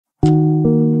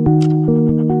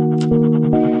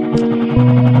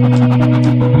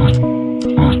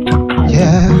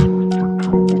Yeah.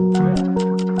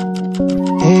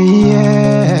 Hey,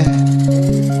 yeah.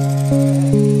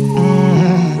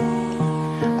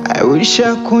 I wish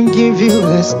I could give you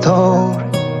the story.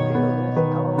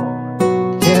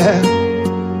 Yeah.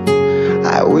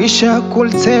 I wish I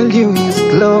could tell you His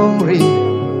glory.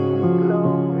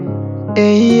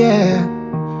 Hey, yeah.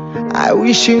 I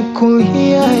wish you could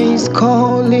hear His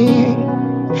calling.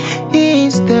 He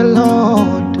is the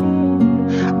Lord.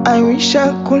 I wish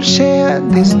I could share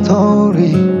this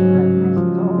story.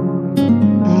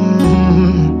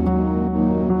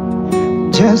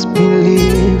 Just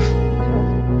believe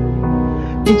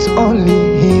it's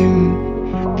only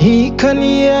Him. He can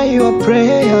hear your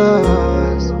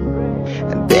prayers,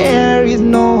 and there is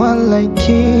no one like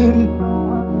Him.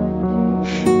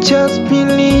 Just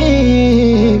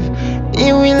believe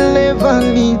He will never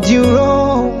lead you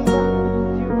wrong.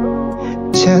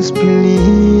 Just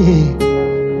believe.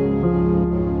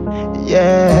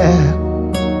 Yeah.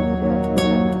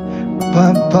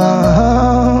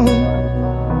 Papa,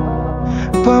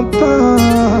 Papa,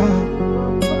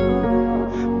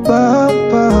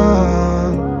 Papa,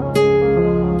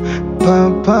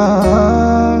 Papa.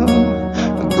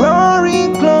 Glory,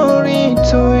 glory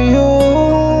to you,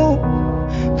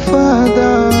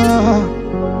 Father.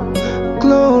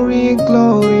 Glory,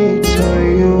 glory to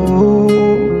you,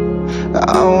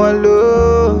 our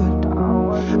Lord.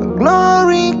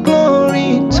 Glory, glory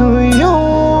to you,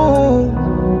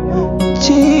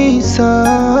 Jesus.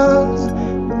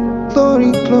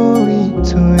 Glory, glory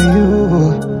to you.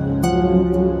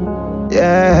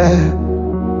 Yeah.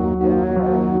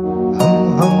 Hum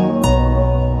hum,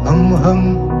 hum hum,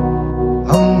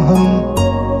 hum hum,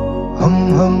 hum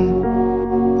hum,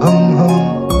 hum hum,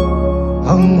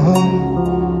 hum hum.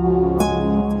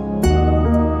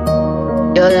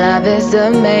 Your love is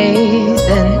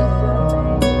amazing.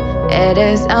 It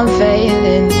is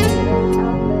unfailing.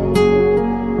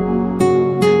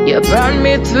 You brought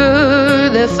me through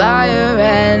the fire,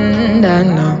 and I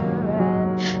know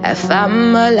if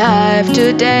I'm alive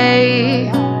today,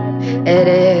 it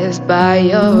is by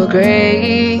your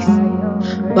grace.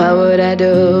 What would I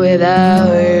do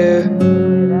without you?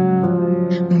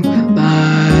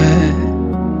 But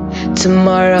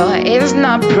tomorrow is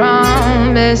not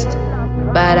promised,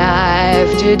 but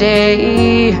I've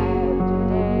today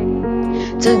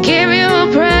to give you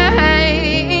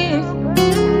praise.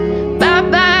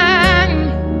 Bye-bye,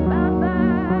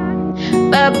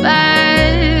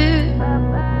 bye-bye,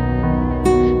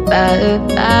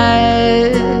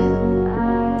 bye-bye,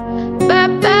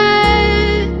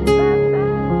 bye-bye,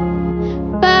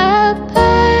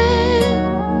 bye-bye.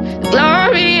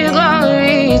 Glory,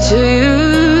 glory to you,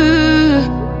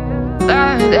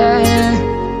 Father.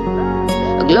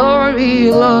 Glory,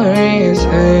 glory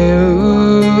to you,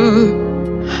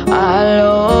 our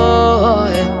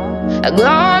Lord.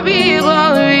 Glory,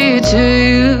 glory to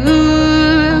you,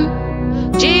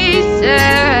 Jesus.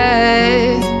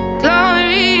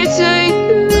 Glory to you,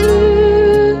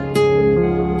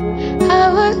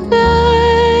 our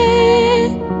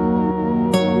Lord.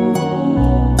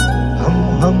 Hum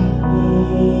hum,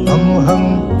 hum hum,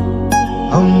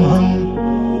 hum hum,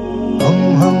 hum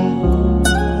hum,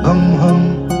 hum hum,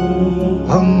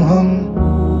 hum hum.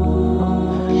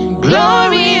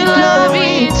 Glory,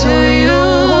 glory to you,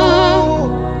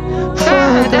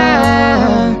 Father.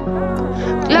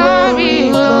 Glory,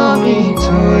 glory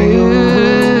to you,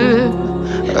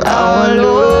 our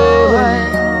Lord.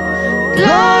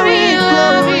 Glory,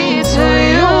 glory to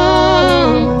you,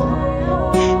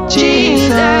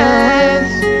 Jesus.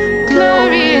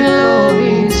 Glory,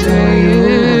 glory to you,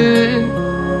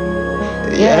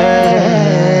 yeah.